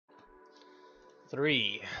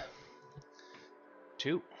3,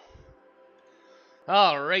 2.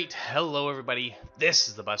 Alright, hello everybody. This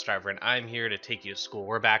is the bus driver and I'm here to take you to school.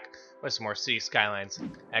 We're back with some more City Skylines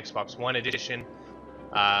Xbox One edition.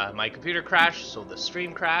 My computer crashed, so the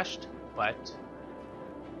stream crashed, but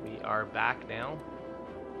we are back now.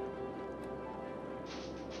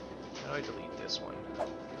 How do I delete this one?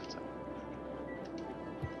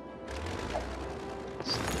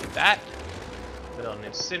 Let's delete that. Build an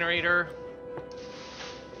incinerator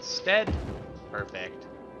instead. Perfect.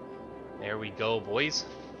 There we go, boys.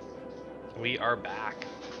 We are back.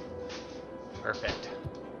 Perfect.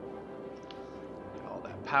 Got all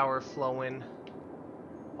that power flowing.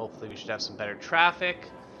 Hopefully we should have some better traffic.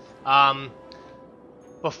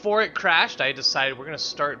 Before it crashed, I decided we're going to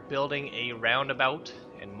start building a roundabout.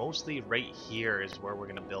 And mostly right here is where we're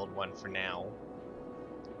going to build one for now.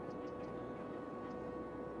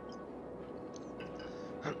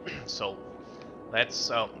 So,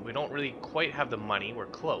 let's, we don't really quite have the money. We're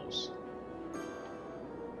close.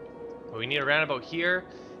 But we need a roundabout here,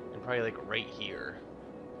 and probably like right here.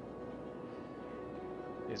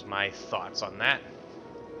 Is my thoughts on that.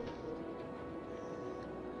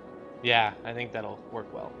 Yeah, I think that'll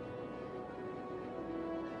work well.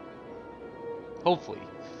 Hopefully.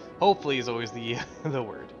 Hopefully is always the the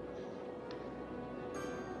word.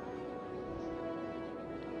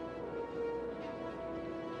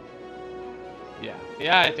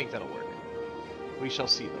 Yeah, I think that'll work. We shall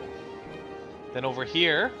see though. Then over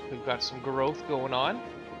here, we've got some growth going on,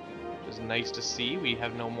 which is nice to see. We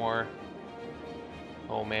have no more...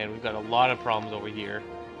 Oh man, we've got a lot of problems over here.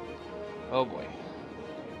 Oh boy.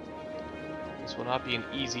 This will not be an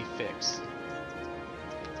easy fix.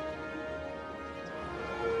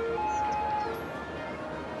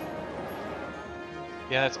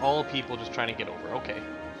 Yeah, that's all people just trying to get over. Okay.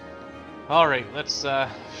 Alright, let's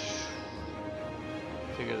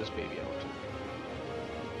figure this baby out.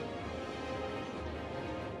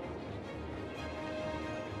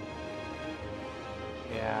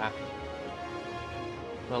 Yeah.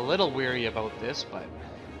 I'm a little weary about this, but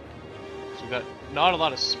we've got not a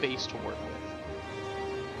lot of space to work with.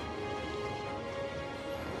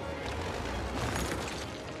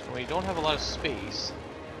 And when you don't have a lot of space,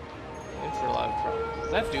 you're in for a lot of trouble.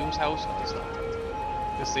 Is that Doom's house? No, it's not.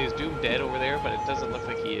 I was gonna say, is Doom dead over there, but it doesn't look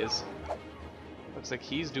like he is. Looks like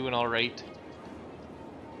he's doing alright.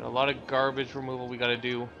 Got a lot of garbage removal we gotta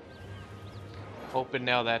do. Hoping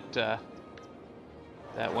now that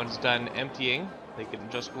that one's done emptying, they can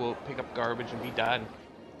just go pick up garbage and be done.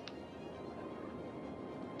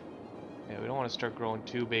 Yeah, we don't want to start growing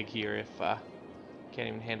too big here if can't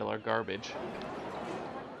even handle our garbage.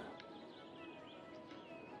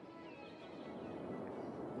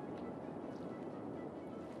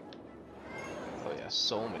 Oh yeah,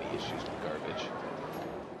 so many issues with garbage.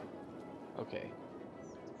 Okay.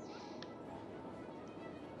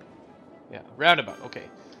 Yeah, roundabout, okay.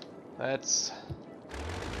 Let's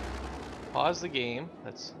pause the game.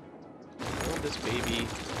 Let's build this baby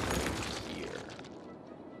right here.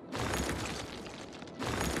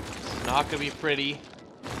 It's not going to be pretty.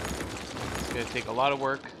 It's going to take a lot of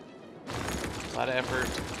work, a lot of effort.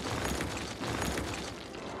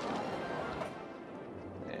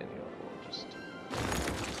 And you know, we'll just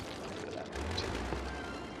get rid of that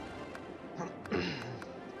too.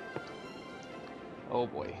 Oh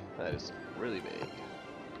boy, that is really big.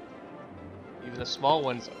 Even the small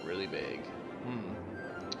ones are really big.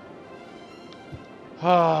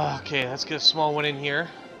 Okay, let's get a small one in here.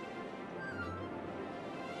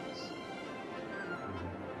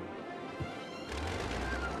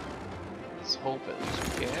 Let's hope at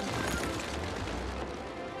least we can.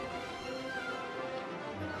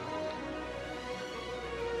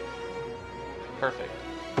 Perfect.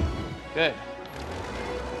 Good.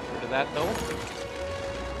 Get rid of that though.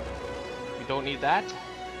 We don't need that.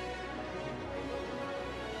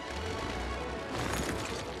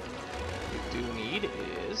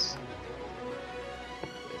 Is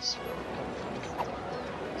this road.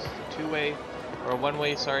 This is a two-way, or a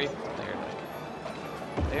one-way, sorry.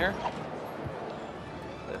 There.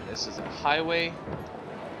 Then this is a highway.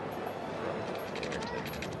 From there to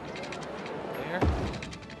there.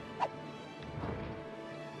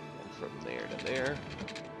 And from there to there.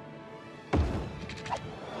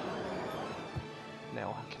 Now,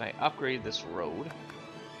 can I upgrade this road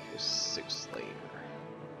to 6-lane?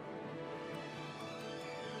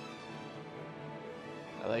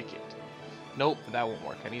 I like it. Nope, that won't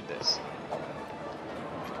work. I need this.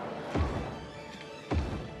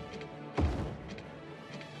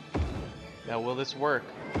 Now, will this work?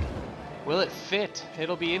 Will it fit?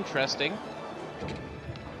 It'll be interesting.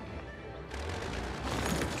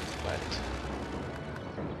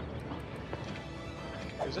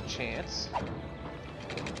 There's a chance.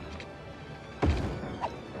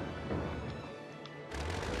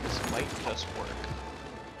 This might just work.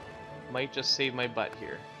 Might just save my butt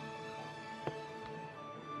here.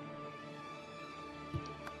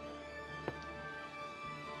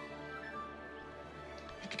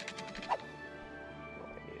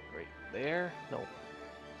 Right there. No.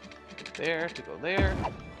 Right there to go there.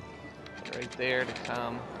 And right there to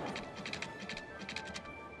come.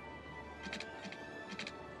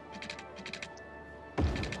 Oh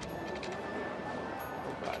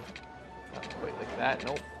god. Not quite like that.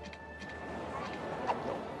 Nope.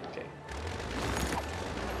 Okay.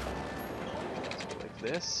 Let's go like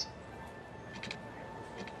this.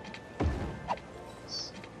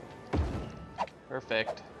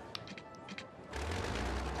 Perfect.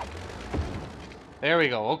 There we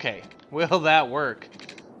go. Okay. Will that work?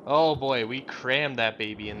 Oh boy, we crammed that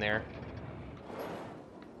baby in there.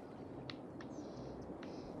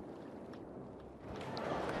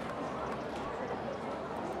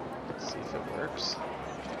 Let's see if it works.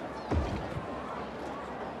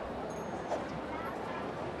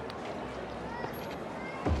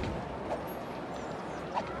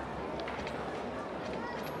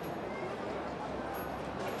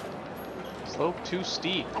 Slope too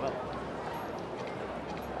steep. Well,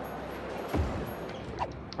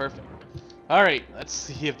 perfect. Alright, let's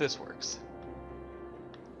see if this works.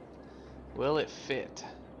 Will it fit?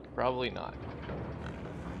 Probably not.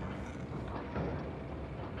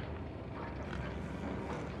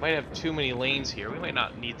 Might have too many lanes here. We might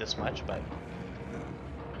not need this much, but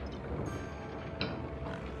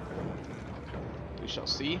we shall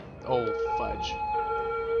see. Oh, fudge.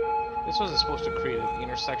 This wasn't supposed to create an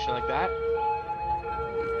intersection like that.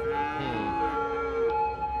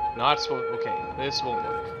 Not supposed. Okay, this won't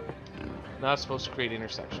work. Not supposed to create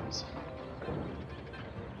intersections.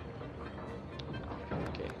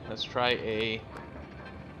 Okay, let's try a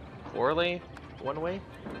 4-lane, one-way.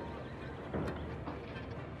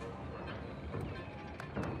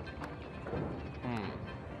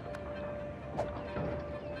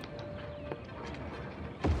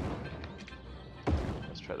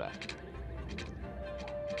 Let's try that.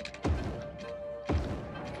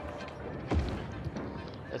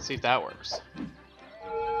 Let's see if that works.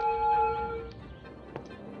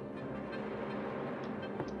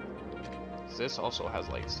 This also has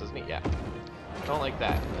lights, doesn't it? Yeah. Don't like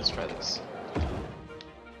that. Let's try this.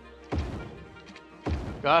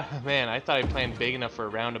 God, man, I thought I planned big enough for a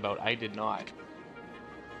roundabout. I did not.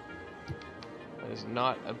 That is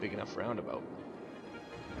not a big enough roundabout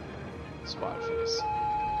spot for this.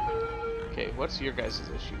 Okay, what's your guys'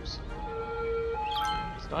 issues?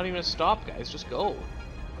 It's not even a stop, guys. Just go.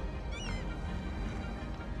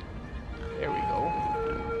 There we go.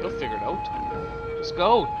 You'll figure it out. Just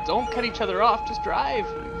go. Don't cut each other off. Just drive.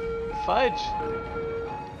 Fudge.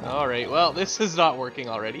 Alright, well, this is not working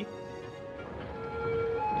already.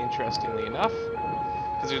 Interestingly enough.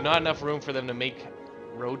 Because there's not enough room for them to make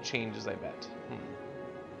road changes, I bet.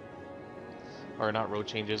 Or not road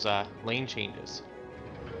changes, lane changes.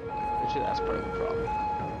 Actually, that's part of the problem.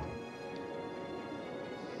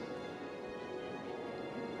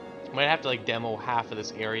 Might have to, like, demo half of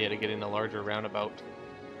this area to get in a larger roundabout.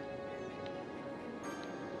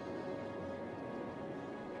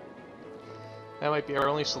 That might be our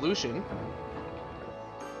only solution.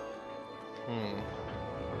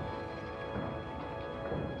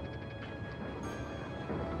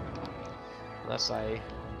 Unless I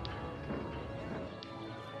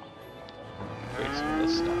create some of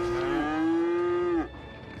this stuff.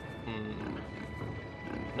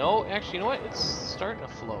 No, actually, you know what? It's starting to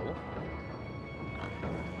flow.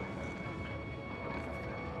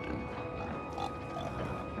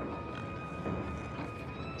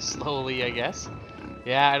 Slowly, I guess.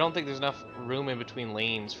 Yeah, I don't think there's enough room in between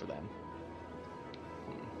lanes for them.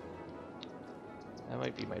 That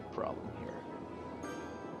might be my problem here.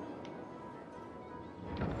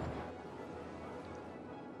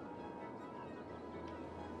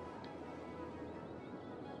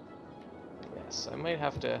 Yes, I might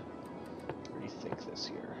have to rethink this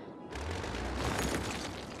here.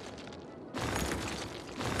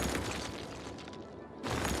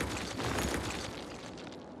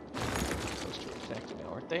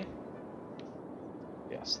 They?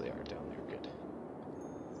 Yes, they are down there. Good.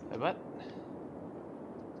 Hey, what?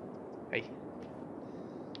 Hey.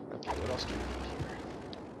 Okay, what else do we need here?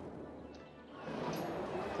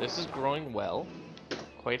 This is growing well.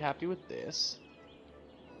 Quite happy with this.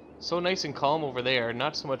 So nice and calm over there,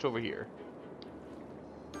 not so much over here.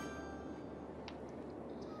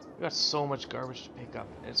 We got so much garbage to pick up,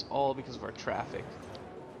 and it's all because of our traffic.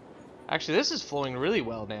 Actually, this is flowing really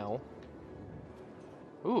well now.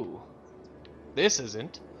 Ooh. This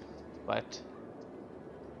isn't, but...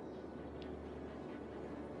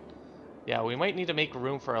 yeah, we might need to make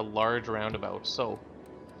room for a large roundabout, so...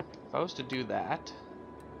 if I was to do that...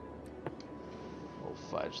 oh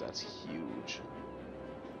fudge, that's huge.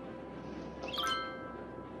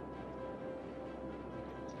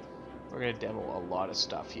 We're gonna demo a lot of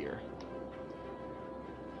stuff here.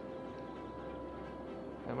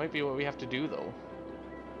 That might be what we have to do, though.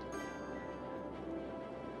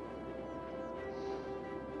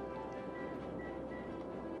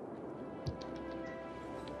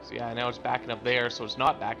 So yeah, now it's backing up there, so it's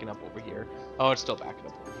not backing up over here. Oh, it's still backing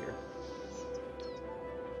up over here.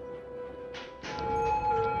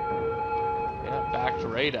 Yeah, backed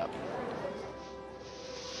right up.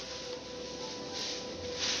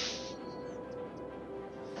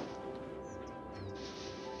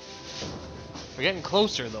 We're getting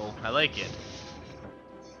closer, though. I like it.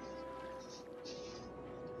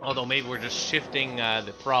 Although maybe we're just shifting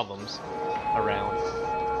the problems around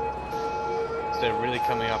instead of really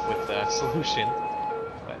coming up with a solution.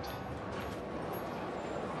 But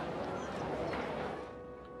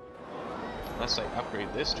unless I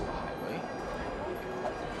upgrade this to a highway.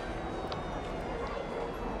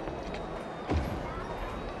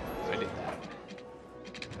 If I did that.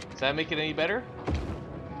 Does that make it any better?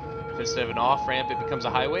 If instead of an off-ramp it becomes a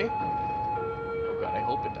highway? Oh god, I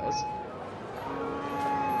hope it does.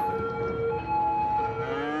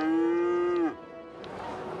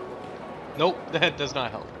 Nope, that does not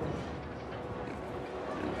help.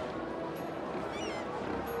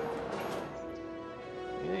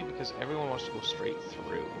 Maybe because everyone wants to go straight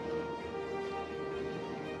through.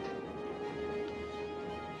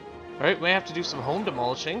 Alright, we have to do some home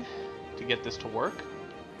demolishing to get this to work.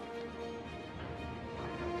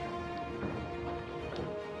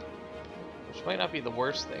 Which might not be the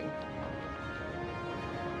worst thing.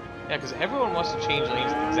 Yeah, because everyone wants to change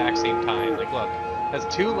lanes at the exact same time. Like, look. Has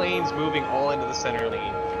 2 lanes moving all into the center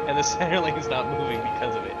lane, and the center lane's not moving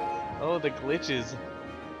because of it. Oh, the glitches.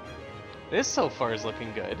 This so far is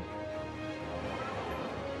looking good.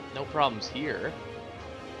 No problems here.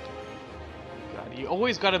 God, you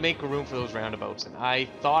always got to make room for those roundabouts, and I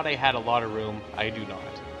thought I had a lot of room. I do not.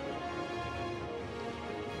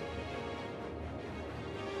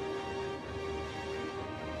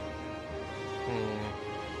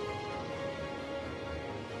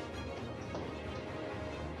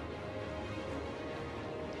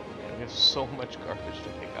 So much garbage to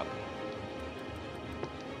pick up.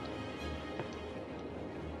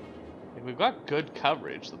 Like, we've got good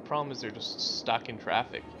coverage. The problem is they're just stuck in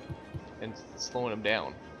traffic and slowing them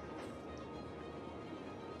down.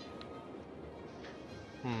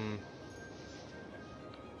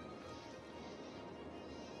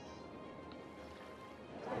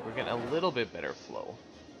 We're getting a little bit better flow.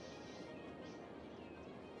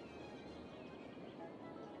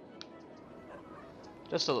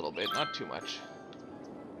 Just a little bit, not too much.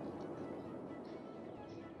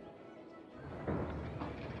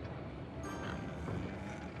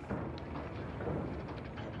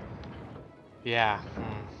 Yeah.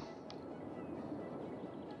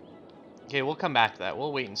 Okay, we'll come back to that.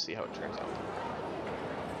 We'll wait and see how it turns out.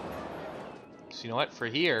 So you know what? For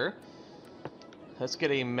here, let's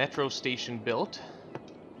get a metro station built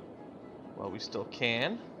while we still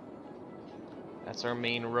can. That's our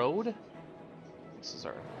main road. This is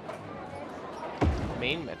our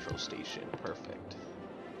main metro station. Perfect.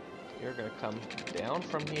 You're going to come down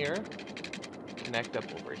from here, connect up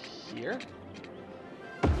over here,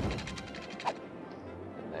 and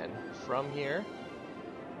then from here,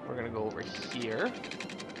 we're going to go over here.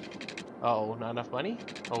 Oh, not enough money?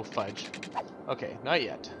 Oh, fudge. Okay, not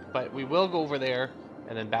yet. But we will go over there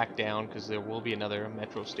and then back down because there will be another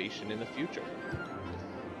metro station in the future.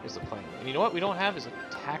 Is the plan. And you know what we don't have is a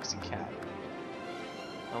taxi cab.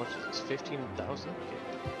 How much is this? 15,000?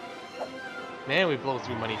 Okay. Man, we blow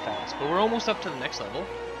through money fast. But we're almost up to the next level.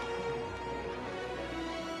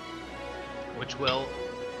 Which will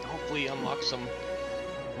hopefully unlock some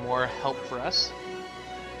more help for us.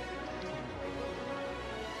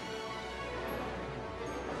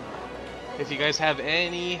 If you guys have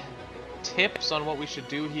any tips on what we should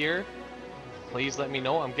do here, please let me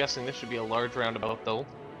know. I'm guessing this should be a large roundabout though.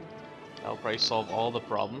 That'll probably solve all the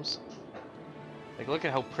problems. Like, look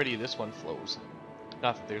at how pretty this one flows.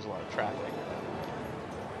 Not that there's a lot of traffic.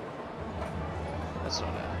 That's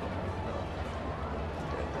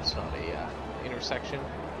not a intersection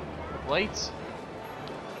with lights.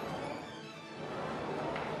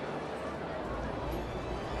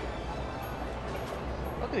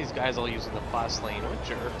 Look at these guys all using the fast lane. What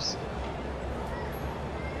jerks.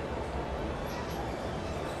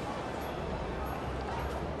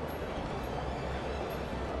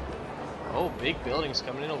 Oh, big buildings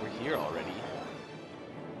coming in over here already.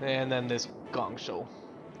 And then this gong show.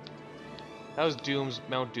 How's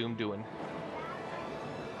Mount Doom doing?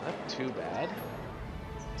 Not too bad.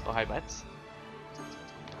 Oh, hi, butts.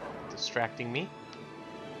 Distracting me.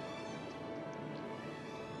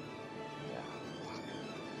 Yeah.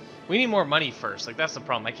 We need more money first. Like, that's the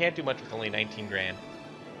problem. I can't do much with only 19 grand.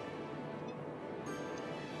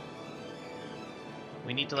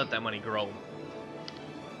 We need to let that money grow.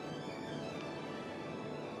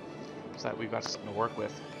 So that we've got something to work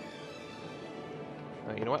with.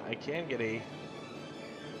 You know what? I can get a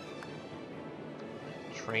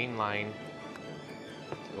train line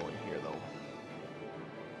going here, though.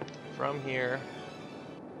 From here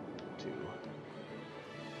to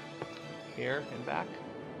here and back.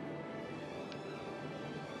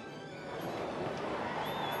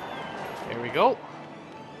 There we go.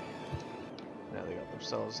 Now they got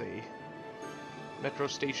themselves a metro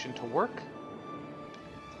station to work.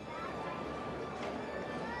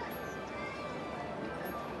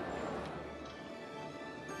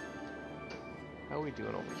 How are we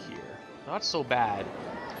doing over here? Not so bad.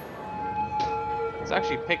 It's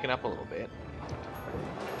actually picking up a little bit,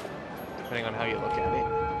 depending on how you look at it.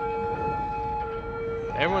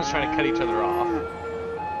 Everyone's trying to cut each other off.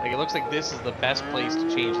 Like, it looks like this is the best place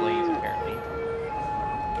to change lanes, apparently.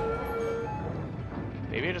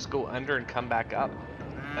 Maybe I just go under and come back up.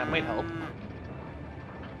 That might help.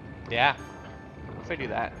 Yeah. What if I do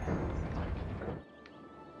that?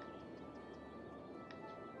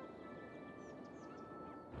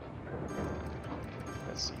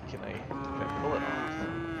 Let's see, can I pull it off?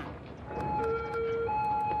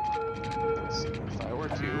 Let's see, if I were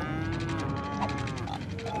to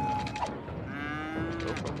go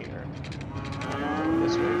from here,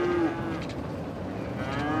 this way.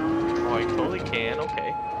 Oh, I totally can, okay.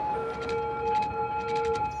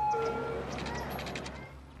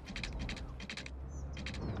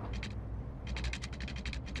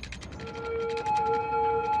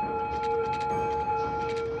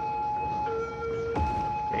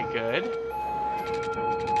 Good.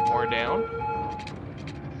 More down.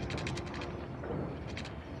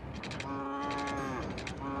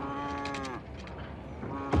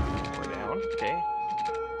 More down. Okay.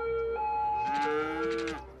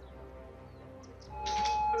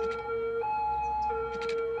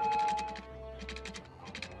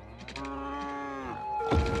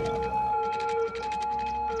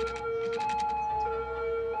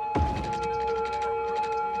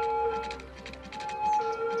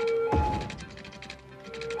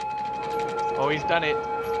 Oh, he's done it.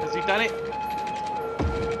 Has he done it?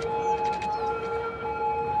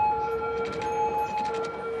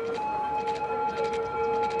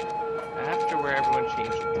 After where everyone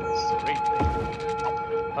changed things. Right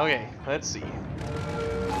there. Okay, let's see.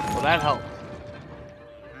 Will that help?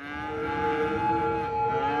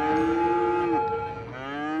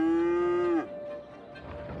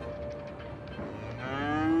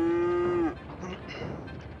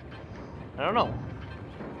 I don't know.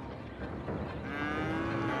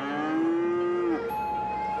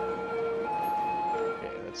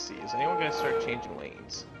 Let's see, is anyone going to start changing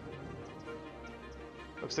lanes?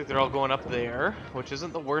 Looks like they're all going up there, which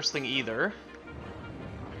isn't the worst thing either.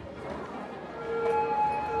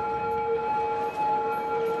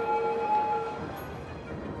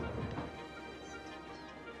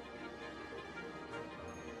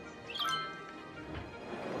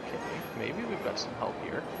 Okay, maybe we've got some help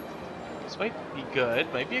here. This might be good,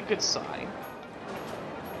 might be a good sign.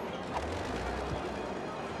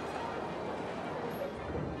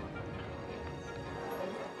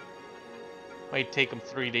 Might take them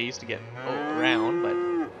 3 days to get around, but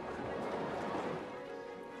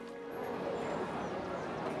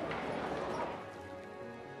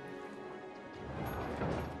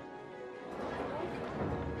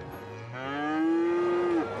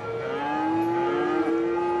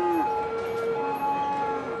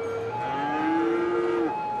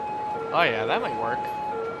oh yeah, that might work.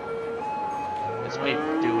 This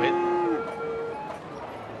might do it.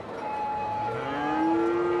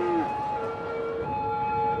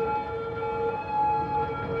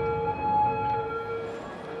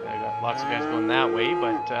 Lots of guys going that way,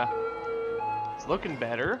 but it's looking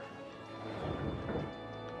better.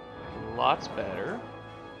 Lots better.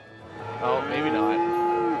 Oh, maybe not.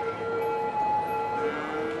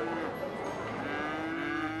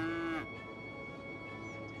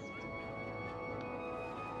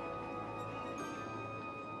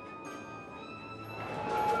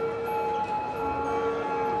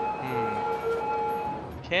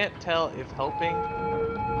 Can't tell if helping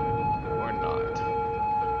or not.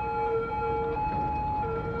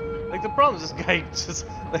 Like, Like, the problem is this guy just,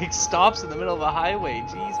 like, stops in the middle of a highway.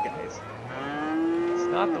 Jeez, guys. It's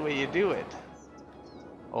not the way you do it.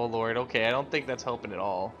 Oh, Lord. Okay, I don't think that's helping at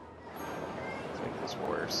all. Let's make this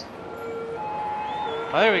worse. Oh,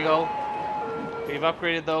 there we go. We've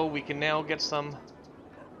upgraded, though. We can now get some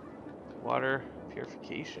water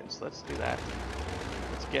purification. So let's do that.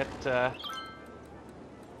 Let's get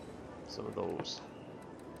some of those.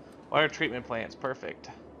 Water treatment plants. Perfect.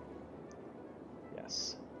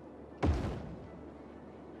 Yes.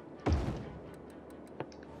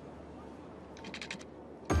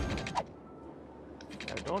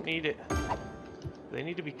 I don't need it. They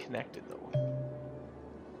need to be connected, though.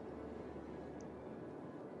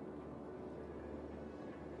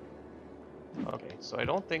 Okay, so I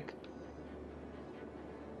don't think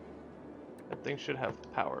that thing should have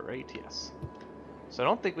power, right? Yes. So I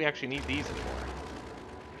don't think we actually need these anymore.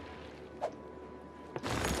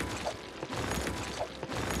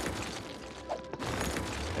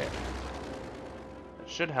 There. That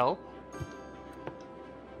should help.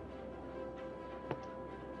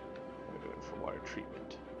 What are we doing for water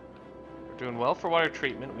treatment? We're doing well for water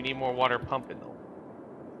treatment. We need more water pumping, though.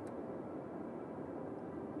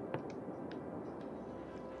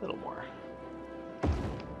 A little more.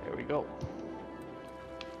 There we go.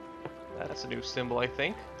 That's a new symbol, I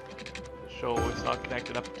think. Show it's not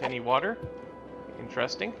connected up to any water.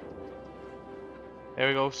 Interesting. There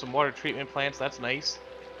we go, some water treatment plants, that's nice.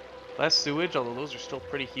 Less sewage, although those are still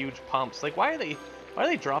pretty huge pumps. Like, why are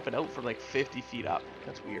they dropping out from like 50 feet up?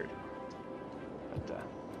 That's weird. But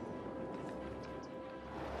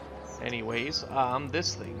anyways,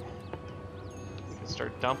 this thing. We can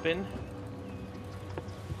start dumping.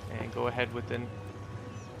 And go ahead with an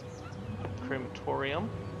crematorium.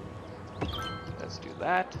 Let's do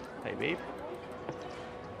that. Hey, babe.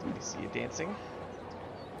 Let me see you dancing.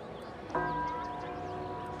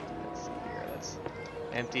 Let's see here. Let's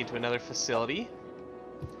empty into another facility.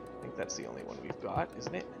 I think that's the only one we've got,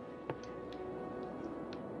 isn't it?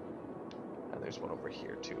 And there's one over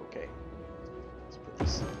here too. Okay. Let's put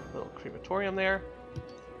this little crematorium there.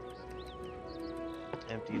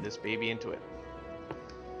 Empty this baby into it.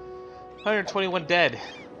 121 dead.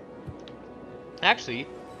 Actually,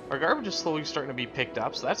 our garbage is slowly starting to be picked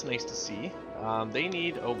up, so that's nice to see. They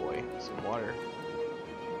need, oh boy, some water.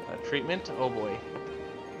 Treatment, oh boy.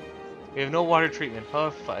 We have no water treatment.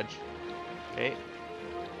 Oh, fudge. Okay.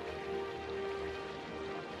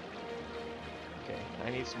 Okay, I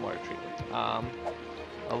need some water treatment.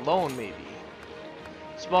 A loan, maybe.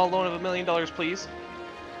 Small loan of $1 million, please.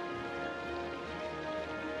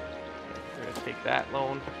 Okay, we're gonna take that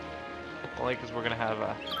loan. Only because we're gonna have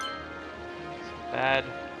some bad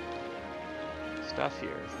stuff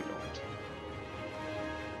here if we don't.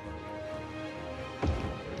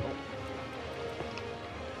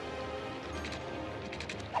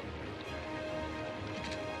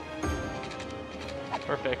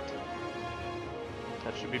 Perfect.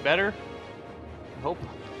 That should be better. I hope.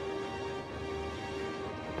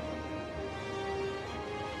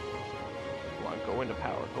 Come on, go into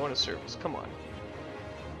power. Go into service. Come on.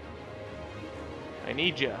 I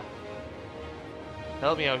need ya.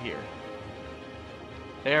 Help me out here.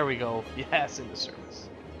 There we go. Yes, into service.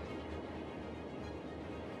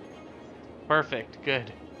 Perfect.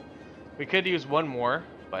 Good. We could use one more,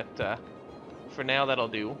 but for now that'll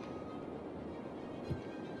do.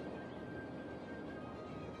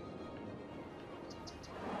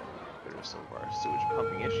 There's some of our sewage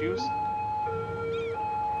pumping issues.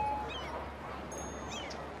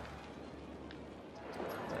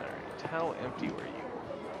 Alright, how empty were you?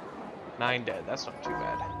 9 dead, that's not too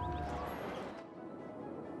bad.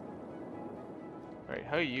 Alright,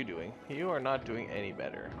 how are you doing? You are not doing any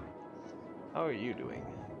better. How are you doing?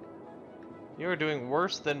 You are doing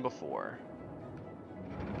worse than before.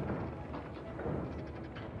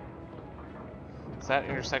 So that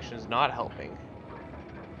intersection is not helping.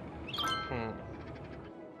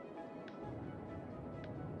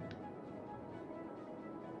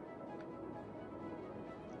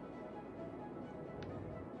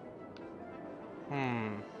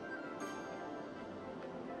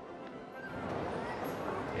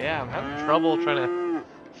 Yeah, I'm having trouble trying to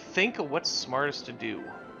think of what's smartest to do.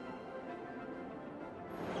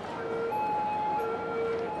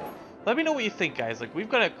 Let me know what you think, guys. Like, we've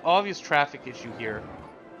got an obvious traffic issue here.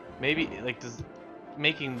 Maybe, like, does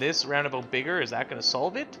making this roundabout bigger, is that going to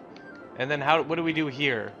solve it? And then what do we do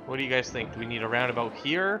here? What do you guys think? Do we need a roundabout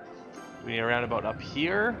here? Do we need a roundabout up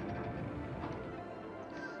here?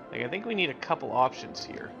 Like, I think we need a couple options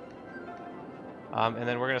here. And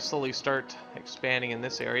then we're going to slowly start expanding in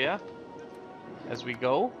this area as we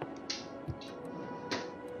go.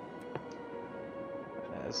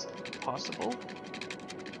 as possible.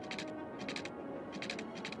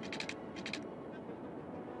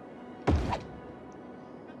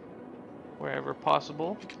 Wherever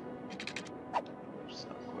possible. Just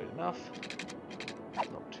not quite enough.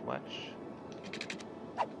 No, too much.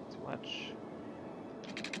 Too much.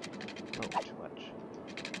 No, too much.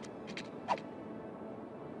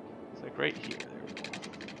 It's like right here. There we go.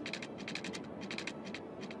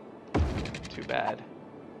 Too bad.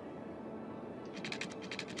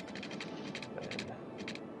 Then,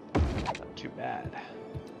 not too bad.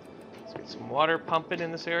 Let's get some water pumping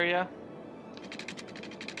in this area.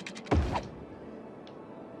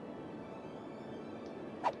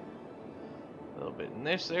 A little bit in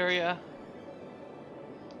this area.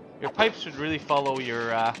 Your pipes should really follow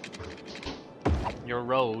your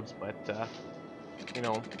roads, but you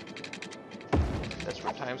know,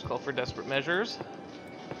 desperate times call for desperate measures.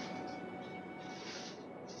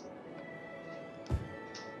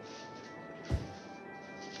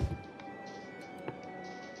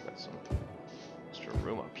 Got some extra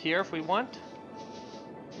room up here if we want.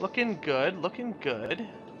 Looking good, looking good.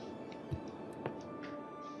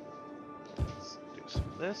 Let's do some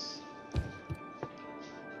of this.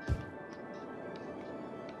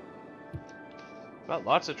 Got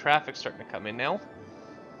lots of traffic starting to come in now.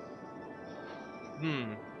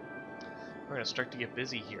 We're gonna start to get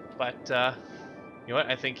busy here, but you know what?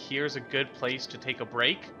 I think here's a good place to take a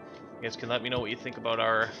break. You guys can let me know what you think about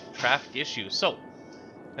our traffic issues. So,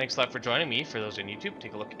 thanks a lot for joining me. For those in YouTube,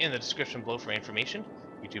 take a look in the description below for information.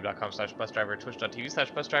 YouTube.com/busdriver,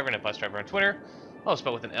 Twitch.tv/busdriver, and at busdriver on Twitter. I'll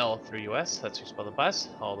spell with an L through US. That's how you spell the bus.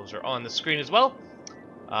 All those are on the screen as well.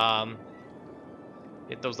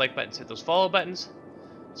 Hit those like buttons, hit those follow buttons.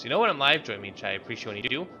 So you know when I'm live, join me in chat. I appreciate when you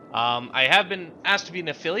do. I have been asked to be an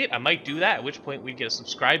affiliate. I might do that, at which point we'd get a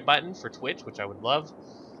subscribe button for Twitch, which I would love.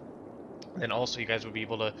 And then also you guys would be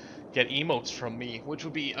able to get emotes from me, which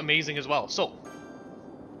would be amazing as well. So,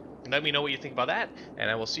 let me know what you think about that. And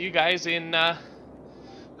I will see you guys in, how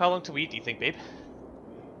long till we eat, do you think, babe?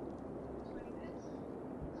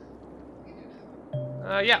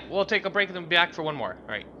 Yeah, we'll take a break and then be back for one more.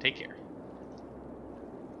 Alright, take care.